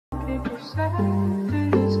Hey,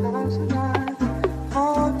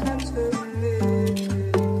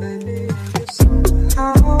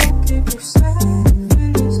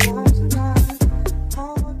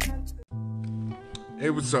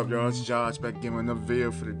 what's up, y'all? It's Josh back again with another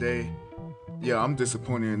video for the day. Yeah, I'm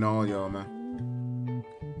disappointed in all y'all, man.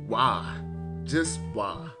 Why? Just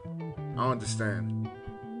why? I don't understand.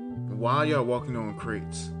 Why y'all walking on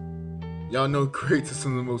crates? Y'all know crates are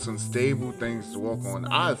some of the most unstable things to walk on.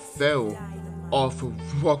 I fell off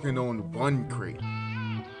of walking on one crate.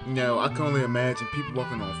 Now, I can only imagine people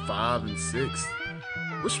walking on 5 and 6.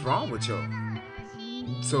 What's wrong with y'all?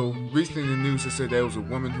 So, recently in the news, it said there was a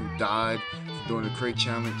woman who died during the crate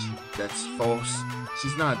challenge. That's false.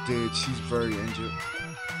 She's not dead. She's very injured.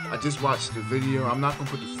 I just watched the video. I'm not going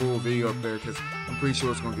to put the full video up there because I'm pretty sure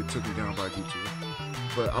it's going to get taken down by YouTube.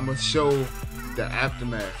 But I'm going to show the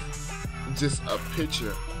aftermath. Just a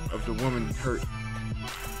picture of the woman hurt.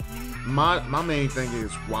 My main thing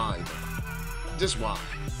is why, though? Just why?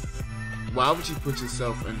 Why would you put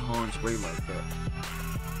yourself in harm's way like that?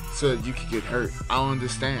 So that you could get hurt. I don't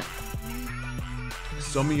understand.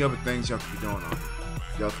 So many other things y'all could be doing on it.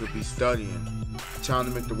 Y'all could be studying, trying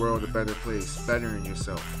to make the world a better place, bettering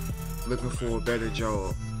yourself, looking for a better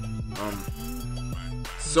job.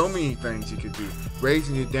 So many things you could do.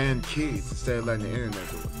 Raising your damn kids instead of letting the internet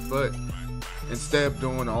do it. But instead of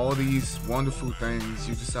doing all these wonderful things,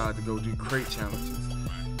 you decide to go do crate challenges,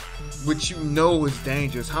 which you know is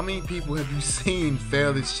dangerous. How many people have you seen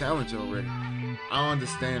fail this challenge already? I don't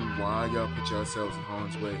understand why y'all put yourselves in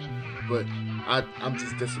harm's way, but I'm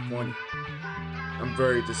just disappointed. I'm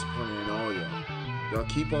very disappointed in all y'all. Y'all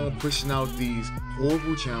keep on pushing out these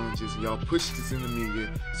horrible challenges, and y'all push this in the media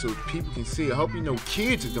so people can see. I hope you know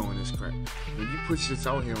kids are doing this crap. When you push this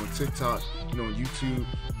out here on TikTok, on YouTube,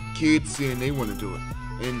 kids see it and they want to do it.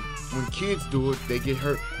 And when kids do it, they get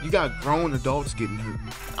hurt. You got grown adults getting hurt.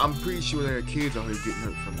 I'm pretty sure there are kids out here getting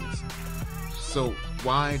hurt from this. So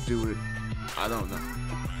why do it? I don't know.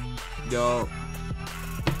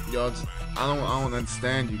 Y'all just, I don't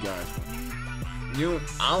understand you guys, man.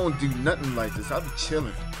 I don't do nothing like this. I'll be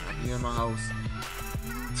chilling. I'll be in my house,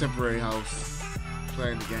 temporary house,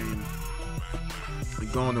 playing the game,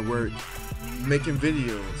 going to work, making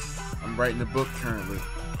videos. I'm writing a book currently.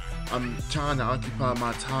 I'm trying to occupy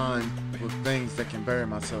my time with things that can better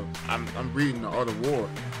myself. I'm reading The Art of War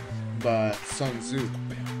by Sun Tzu.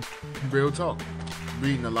 Real talk.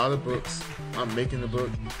 Reading a lot of books. I'm making a book.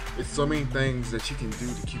 It's so many things that you can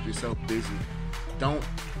do to keep yourself busy. Don't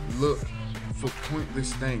look for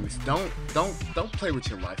pointless things. Don't play with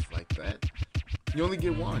your life like that. You only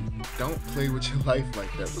get one. Don't play with your life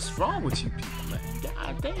like that. What's wrong with you people, man?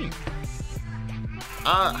 God damn.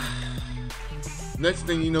 Next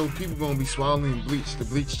thing you know, people gonna be swallowing bleach, the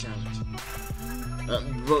bleach challenge.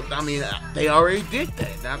 I mean, they already did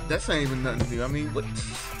that. That's ain't even nothing new. I mean, what?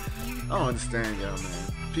 I don't understand y'all,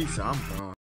 man. Peace out. I'm gone.